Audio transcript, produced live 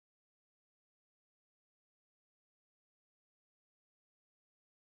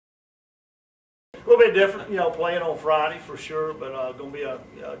little bit different, you know, playing on Friday for sure, but going to be a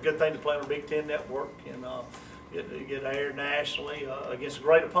good thing to play on the Big Ten Network and get aired nationally against a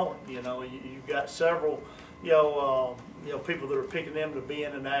great opponent. You know, you've got several, people that are picking them to be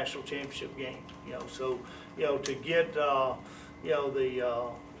in a national championship game. You know, so to get the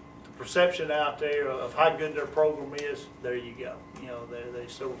perception out there of how good their program is, there you go. You know,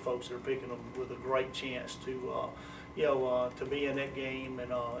 there's several folks that are picking them with a great chance to be in that game,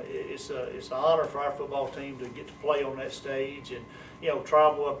 and it's an honor for our football team to get to play on that stage and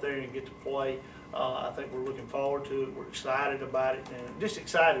travel up there and get to play. I think we're looking forward to it. We're excited about it, and just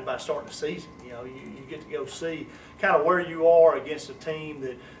excited about starting the season. You know, you get to go see kind of where you are against a team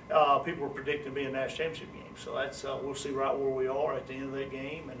that people were predicting to be a national championship game. So that's we'll see right where we are at the end of that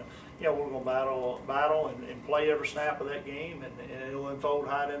game, and we're going to battle and play every snap of that game, and it'll unfold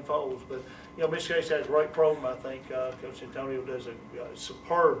how it unfolds. But Michigan State has a great program. I think Coach Antonio does a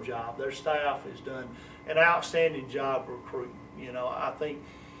superb job. Their staff has done an outstanding job recruiting. I think.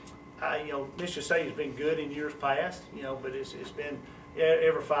 Michigan State has been good in years past, but it's been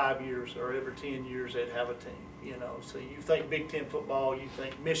every 5 years or every 10 years they'd have a team, So you think Big Ten football, you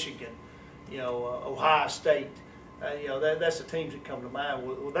think Michigan, Ohio State, that's the teams that come to mind.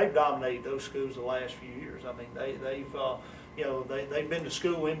 Well, they've dominated those schools the last few years. I mean, they've been to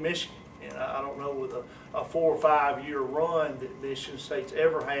school in Michigan. And I don't know with a 4 or 5 year run that Michigan State's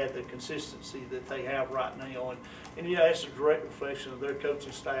ever had the consistency that they have right now. And that's a direct reflection of their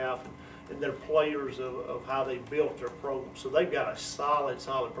coaching staff and their players of how they built their program. So they've got a solid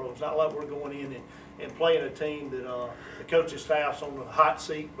program. It's not like we're going in and playing a team that the coaching staff's on the hot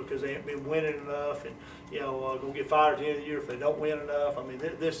seat because they haven't been winning enough and going to get fired at the end of the year if they don't win enough. I mean,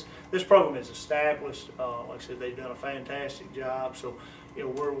 this program is established. Like I said, they've done a fantastic job. So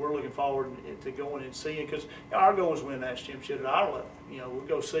we're looking forward to going and seeing, because our goal is to win a national championship at our level. We'll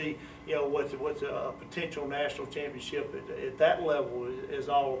go see what a potential national championship at that level is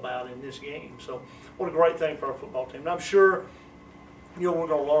all about in this game. So what a great thing for our football team. And I'm sure we're going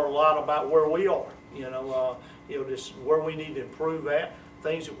to learn a lot about where we are. Just where we need to improve at,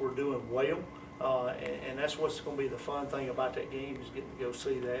 things that we're doing well, and that's what's going to be the fun thing about that game is getting to go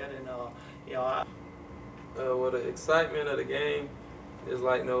see that. And well, the excitement of the game is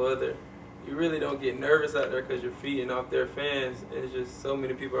like no other. You really don't get nervous out there because you're feeding off their fans, and it's just so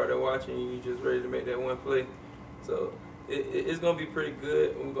many people out there watching you. You're just ready to make that one play. So it's going to be pretty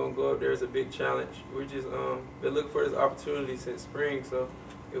good. We're going to go up there as a big challenge. We're just been looking for this opportunity since spring. So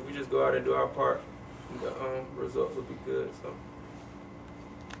if we just go out and do our part, the results will be good. So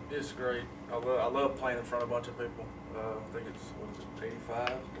it's great. I love playing in front of a bunch of people. I think it's 85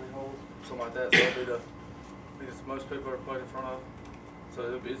 we hold, something like that. So I think it's most people are playing in front of.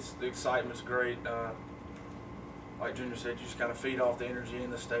 So the excitement's great. Like Junior said, you just kind of feed off the energy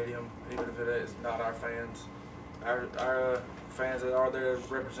in the stadium, even if it is not our fans. Our fans that are there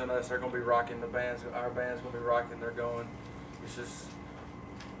to represent us, they're going to be rocking the bands. Our band's going to be rocking. They're going. It's just,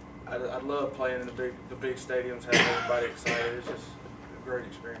 I love playing in the big stadiums, having everybody excited. It's just a great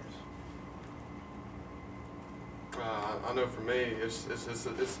experience. I know for me, it's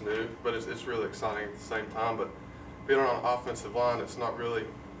new, but it's really exciting at the same time. But being on an offensive line, it's not really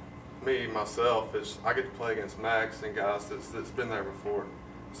me, myself. I get to play against Max and guys that's been there before.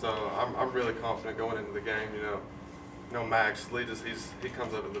 So I'm really confident going into the game. Max leads us. He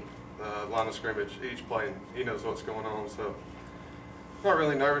comes up to the line of scrimmage each play, and he knows what's going on. So not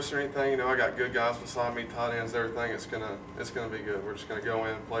really nervous or anything. I got good guys beside me, tight ends, everything. It's gonna be good. We're just gonna go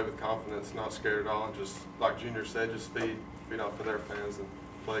in and play with confidence, not scared at all, and just like Junior said, just feed off of their fans and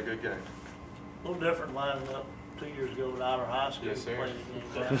play a good game. A little different lining up 2 years ago at Outer High School. Yes, sir.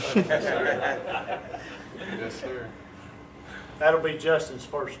 Yes, sir. Yes, sir. That'll be Justin's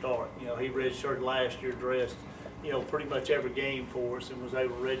first start. He redshirted last year, dressed, pretty much every game for us, and was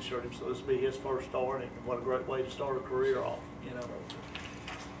able to redshirt him. So this will be his first start, and what a great way to start a career off.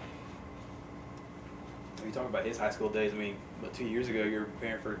 When you talk about his high school days, I mean, about 2 years ago, you were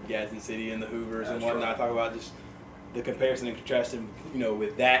preparing for Gadsden City and the Hoovers and whatnot. Right. Talk about just the comparison and contrasting,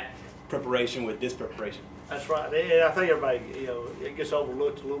 with that preparation with this preparation. That's right. And I think everybody, it gets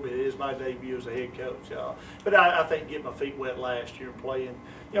overlooked a little bit. It is my debut as a head coach. But I think getting my feet wet last year and playing,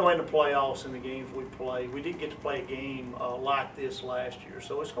 in the playoffs and the games we played, we didn't get to play a game like this last year.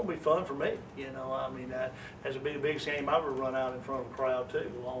 So it's going to be fun for me. That's be the biggest game I've ever run out in front of a crowd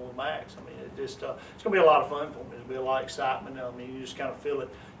too, along with Max. It's going to be a lot of fun for me. It'll be a lot of excitement. You just kind of feel it,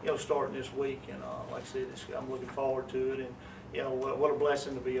 starting this week. And like I said, I'm looking forward to it. And what a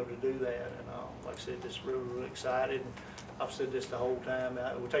blessing to be able to do that. And like I said, just really excited. I've said this the whole time.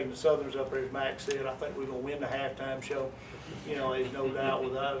 We're taking the Southerners up there, as Max said. I think we're going to win the halftime show. You know, there's no doubt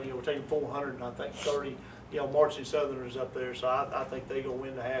with that. You know, we're taking 400 and I think 30, you know, marching Southerners up there. So I think they're going to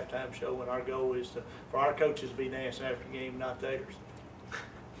win the halftime show. And our goal is for our coaches to be dancing after the game, not theirs.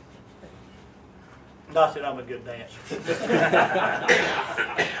 Not that I'm a good dancer.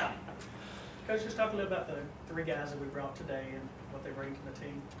 Coach, just talk a little about the 3 guys that we brought today and what they bring to the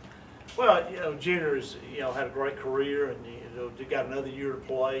team. Well, you know, Junior's, you know, had a great career and, you know, got another year to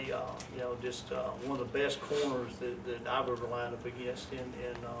play. You know, just one of the best corners that I've ever lined up against in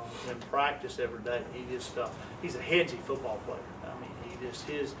practice every day. He's a headsy football player. I mean,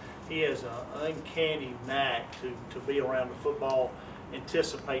 he has an uncanny knack to be around the football,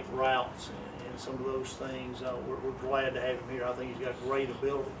 anticipate routes and some of those things. We're glad to have him here. I think he's got great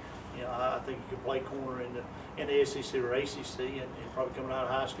ability. You know, I think he could play corner in the SEC or ACC, and probably coming out of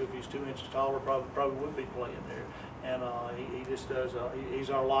high school, if he's 2 inches taller, probably would be playing there. And he just does. He's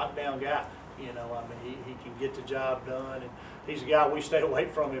our lockdown guy. You know, I mean, he can get the job done, and he's a guy we stay away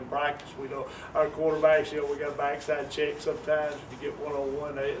from in practice. We know our quarterbacks. You know, we got a backside check sometimes. If you get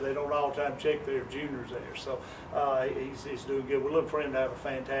one-on-one, they don't all the time check their juniors there. So he's doing good. We're looking for him to have a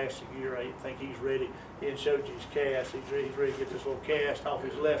fantastic year. I think he's ready. He had showed you his cast. He's ready to get this little cast off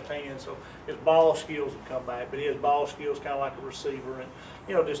his left hand, so his ball skills will come back. But his ball skills kind of like a receiver, and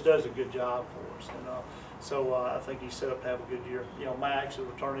you know, just does a good job for us. And so I think he's set up to have a good year. You know, Max is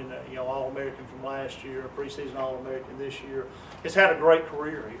returning, you know, All-American from last year, preseason All-American this year. He's had a great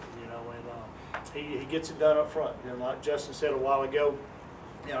career here, you know, and he gets it done up front. You know, like Justin said a while ago,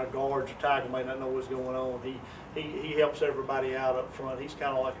 you know, our guards or tackle may not know what's going on. He helps everybody out up front. He's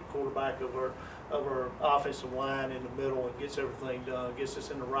kind of like a quarterback of our offensive line in the middle and gets everything done, gets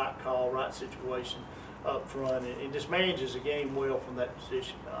us in the right call, right situation up front, and just manages the game well from that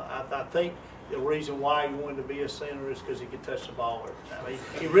position. I think the reason why he wanted to be a center is because he could touch the ball every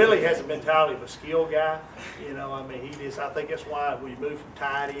time. He really has a mentality of a skill guy. You know, I mean, I think that's why we moved from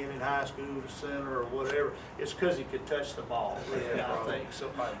tight end in high school to center or whatever. It's because he could touch the ball. Really, I think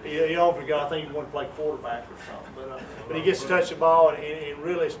so. I think he wanted to play quarterback or something. But he gets to touch the ball, and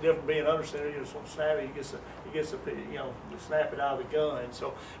really it's different being under center. You just want to snap it. He gets to you know, snap it out of the gun.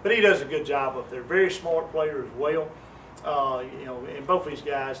 So, but he does a good job up there. Very smart player as well. You know, and both of these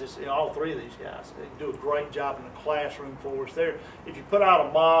guys, you know, all 3 of these guys, they do a great job in the classroom for us. If you put out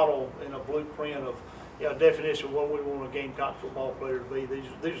a model and a blueprint of, you know, definition of what we want a Gamecock football player to be,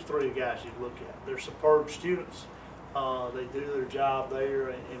 these are 3 guys you look at. They're superb students. They do their job there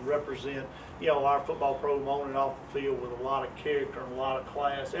and represent, you know, our football program on and off the field with a lot of character and a lot of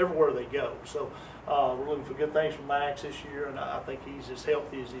class everywhere they go. So we're looking for good things from Max this year, and I think he's as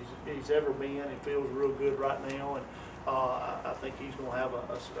healthy as he's ever been and feels real good right now. And I think he's going to have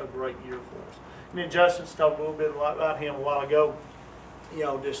a great year for us. And then Justin's talked a little bit about him a while ago. You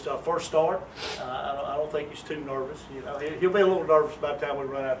know, just first start, I don't think he's too nervous. You know, he'll be a little nervous by the time we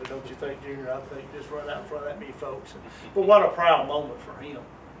run out there, don't you think, Junior? I think just run out in front of that many folks. But what a proud moment for him,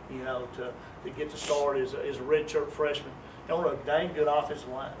 you know, to get to start as a redshirt freshman on a dang good offensive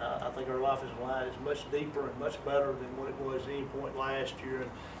line. I think our offensive line is much deeper and much better than what it was at any point last year.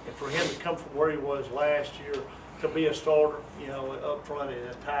 And for him to come from where he was last year to be a starter, you know, up front in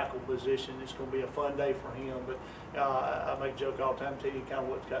a tackle position, it's going to be a fun day for him. But I make a joke all the time, tell you kind of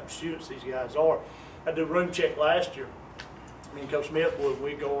what type of students these guys are. I did a room check last year. Me and Coach Smith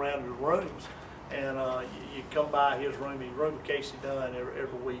we'd go around to the rooms, and you come by his room. His room with Casey Dunn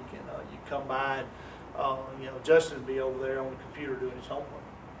every week, and you come by and you know, Justin would be over there on the computer doing his homework.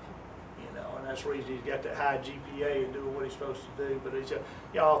 You know, and that's the reason he's got that high GPA and doing what he's supposed to do. But he's, you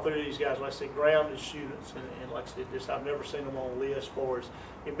know, all 3 of these guys, like I said, grounded students, and like I said, just I've never seen them on a list for us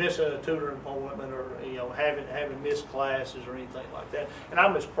missing a tutoring appointment or, you know, having missed classes or anything like that. And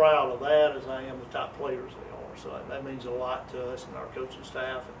I'm as proud of that as I am the top players they are. So that means a lot to us and our coaching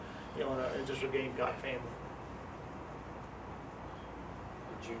staff, and you know, and just our Gamecock family.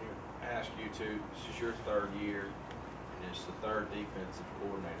 Junior, I ask you to, this is your 3rd year, and it's the 3rd defensive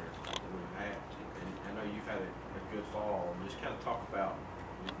coordinator that we've had. And I know you've had a good fall. Just kind of talk about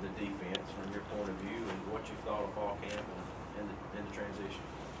the defense from your point of view and what you thought of fall camp and the transition.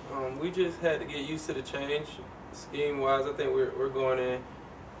 We just had to get used to the change. Scheme-wise, I think we're going in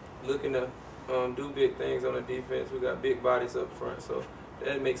looking to do big things on the defense. We got big bodies up front, so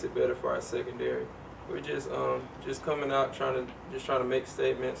that makes it better for our secondary. We're just coming out trying to make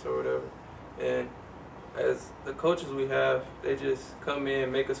statements or whatever. And as the coaches we have, they just come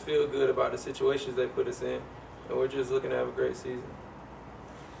in, make us feel good about the situations they put us in, and we're just looking to have a great season.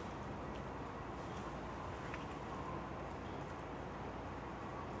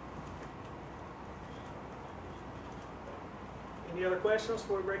 questions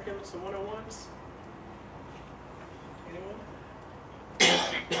before we break into some one-on-ones? Anyone?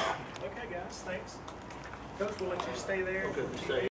 Okay, guys, thanks. Coach, we'll let you stay there. Okay, stay.